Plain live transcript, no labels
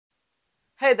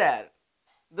Hey there,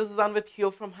 this is Anvit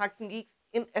here from Hacks and Geeks.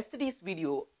 In yesterday's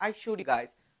video, I showed you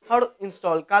guys how to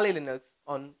install Kali Linux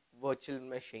on virtual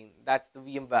machine, that's the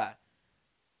VMware.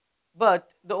 But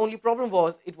the only problem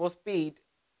was it was paid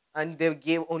and they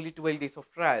gave only 12 days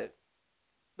of trial.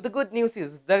 But the good news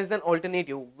is there is an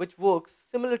alternative which works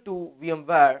similar to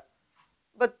VMware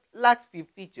but lacks few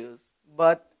features.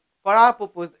 But for our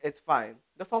purpose, it's fine.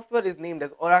 The software is named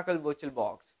as Oracle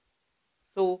VirtualBox.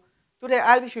 So today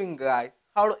I'll be showing you guys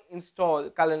how to install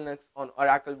Kali Linux on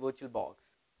Oracle VirtualBox.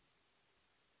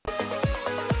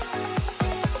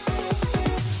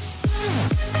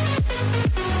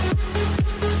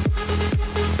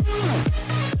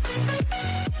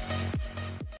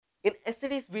 In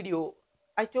yesterday's video,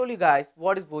 I told you guys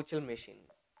what is virtual machine.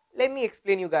 Let me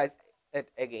explain you guys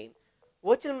it again.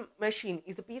 Virtual machine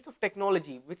is a piece of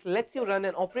technology which lets you run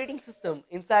an operating system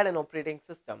inside an operating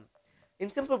system. In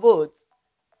simple words,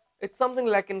 it's something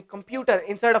like a computer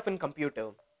inside of a computer.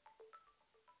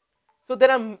 So there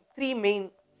are three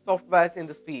main softwares in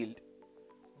this field.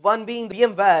 One being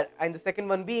VMware and the second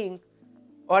one being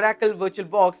Oracle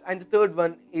VirtualBox and the third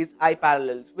one is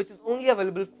iParallels, which is only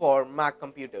available for Mac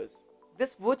computers.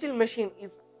 This virtual machine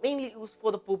is mainly used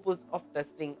for the purpose of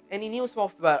testing any new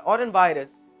software or a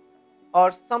virus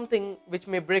or something which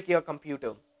may break your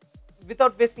computer.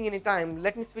 Without wasting any time,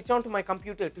 let me switch on to my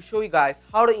computer to show you guys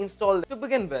how to install it. To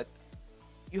begin with,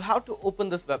 you have to open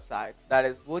this website, that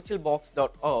is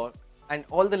virtualbox.org, and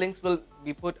all the links will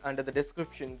be put under the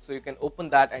description so you can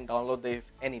open that and download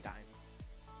this anytime.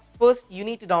 First, you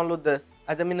need to download this.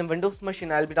 As I'm in a Windows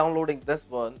machine, I'll be downloading this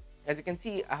one. As you can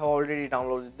see, I have already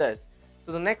downloaded this.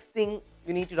 So the next thing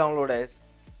you need to download is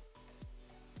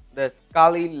this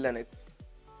Kali Linux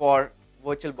for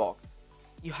VirtualBox.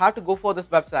 You have to go for this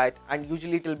website and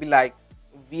usually it will be like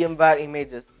VMware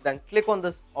images. Then click on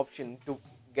this option to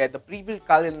get the pre-built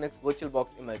Kali Linux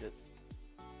VirtualBox images.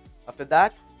 After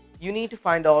that, you need to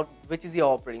find out which is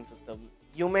your operating system.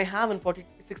 You may have a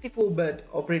 64-bit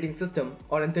operating system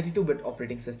or a 32-bit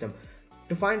operating system.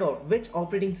 To find out which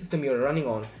operating system you're running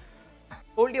on,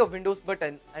 hold your Windows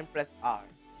button and press R.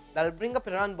 That will bring up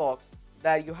a run box.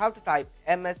 There you have to type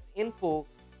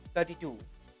msinfo32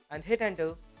 and hit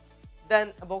enter.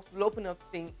 Then a box will open up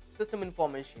saying system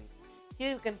information.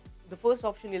 Here the first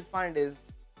option you'll find is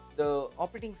the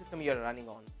operating system you're running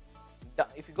on.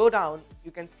 If you go down,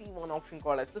 you can see one option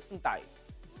called as system type.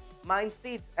 Mine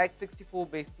states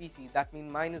x64 based PC, that means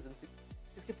mine is a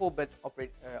 64-bit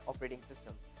operating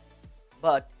system.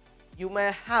 But you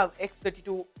may have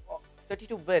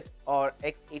x32-bit or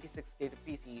x86 stated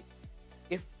PC.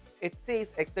 If it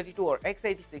says x32 or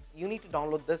x86, you need to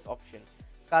download this option,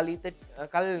 Kali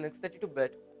Linux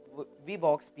 32-bit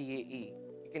VBox PAE.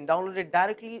 You can download it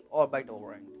directly or by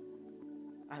torrent.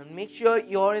 And make sure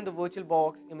you're in the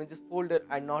VirtualBox images folder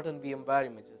and not in VMware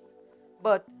images.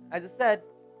 But as I said,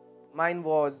 mine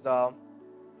was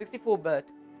 64-bit,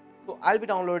 so I'll be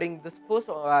downloading this first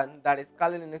one, that is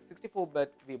Kali Linux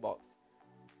 64-bit VBox.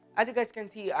 As you guys can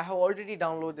see, I have already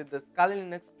downloaded this Kali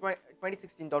Linux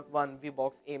 2016.1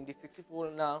 VBox AMD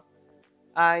 64 now,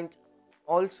 and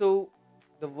also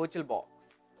the VirtualBox.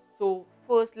 So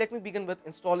first, let me begin with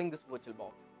installing this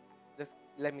VirtualBox.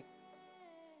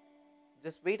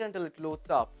 Just wait until it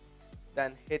loads up,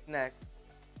 then hit next.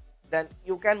 Then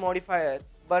you can modify it,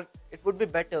 but it would be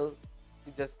better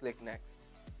to just click next.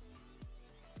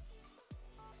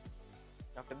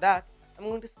 After that, I'm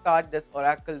going to start this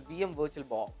Oracle VM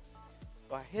VirtualBox.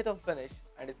 So I hit on finish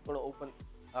and it's going to open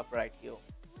up right here.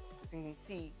 As you can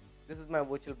see, this is my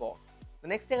VirtualBox. The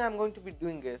next thing I'm going to be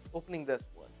doing is opening this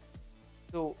one.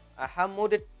 So I have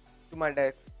moved it to my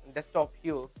desktop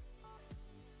here,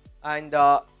 and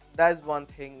there's one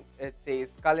thing, it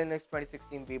says Kali Linux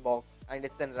 2016 VBox and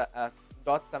it's in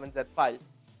 .7z file.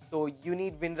 So you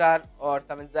need WinRAR or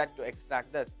 7z to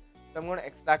extract this. So I'm going to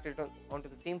extract it onto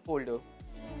the same folder.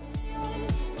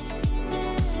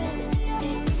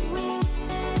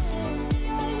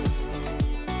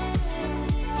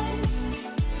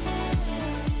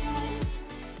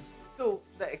 So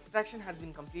the extraction has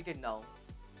been completed now.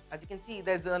 As you can see,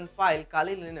 there's a file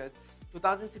Kali Linux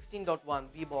 2016.1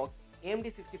 VBox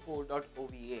AMD64.ova.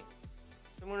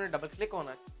 So I'm going to double click on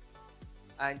it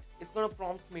and it's going to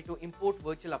prompt me to import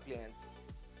virtual appliance.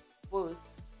 First,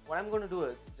 what I'm going to do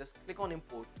is just click on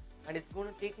import and it's going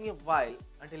to take me a while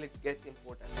until it gets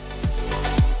imported.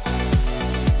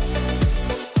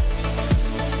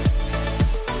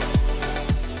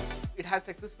 It has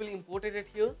successfully imported it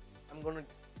here. I'm going to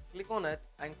click on it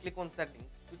and click on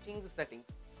settings to change the settings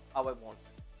how I want.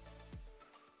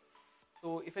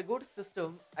 So if I go to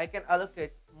system, I can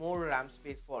allocate more RAM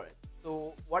space for it.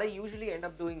 So what I usually end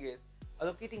up doing is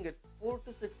allocating it 4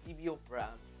 to 6 GB of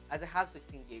RAM. As I have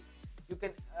 16 gigs, you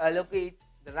can allocate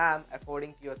the RAM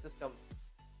according to your system.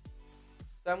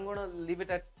 So I'm gonna leave it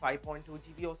at 5.2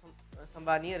 GB or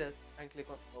somewhere near it and click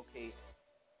on OK.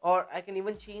 Or I can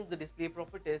even change the display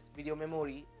properties, video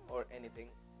memory, or anything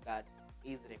that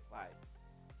is required.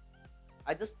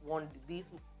 I just want these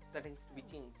settings to be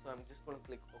changed, so I'm just going to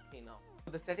click OK now.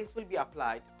 So the settings will be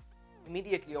applied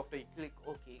immediately after you click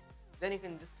OK. Then you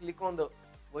can just click on the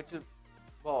virtual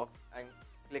box and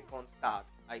click on start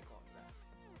icon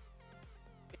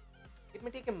there. It may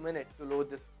take a minute to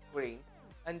load this screen,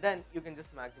 and then you can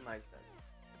just maximize this.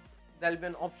 There will be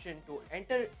an option to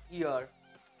enter your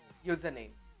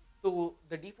username. So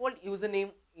the default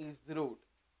username is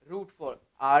root for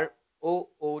ROOT.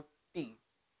 So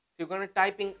you're gonna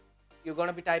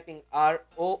be typing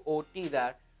ROOT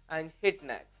there and hit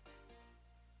next.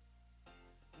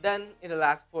 Then it'll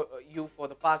ask for you for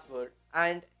the password,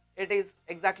 and it is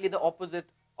exactly the opposite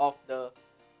of the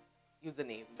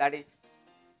username, that is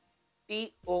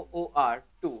TOOR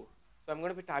tour. So I'm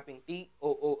going to be typing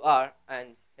TOOR and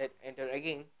hit enter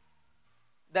again.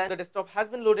 Then the desktop has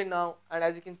been loaded now, and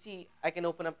as you can see, I can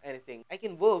open up anything. I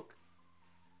can work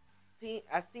same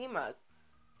as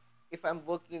if I'm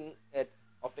working it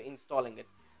after installing it.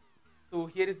 So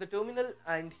here is the terminal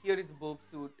and here is the burp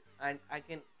suite, and I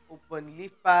can open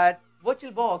LeafPad,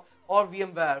 VirtualBox or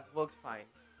VMware works fine.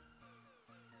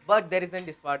 But there is a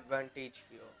disadvantage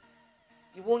here.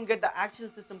 You won't get the actual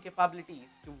system capabilities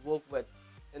to work with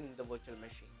in the virtual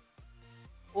machine.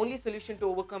 Only solution to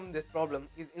overcome this problem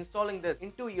is installing this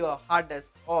into your hard disk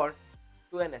or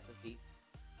to an SSD.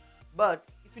 But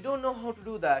if you don't know how to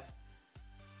do that,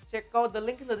 check out the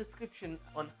link in the description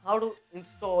on how to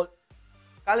install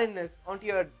Kali Linux onto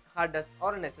your hard disk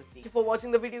or an SSD. Thank you for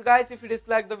watching the video, guys. If you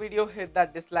disliked the video, hit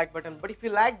that dislike button. But if you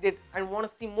liked it and want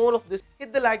to see more of this,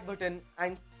 hit the like button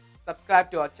and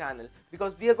subscribe to our channel,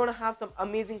 because we are going to have some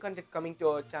amazing content coming to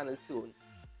our channel soon.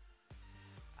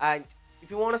 And if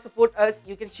you want to support us,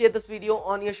 you can share this video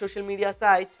on your social media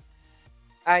site.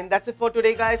 And that's it for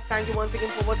today, guys. Thank you once again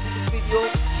for watching this video.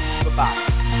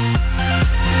 Goodbye.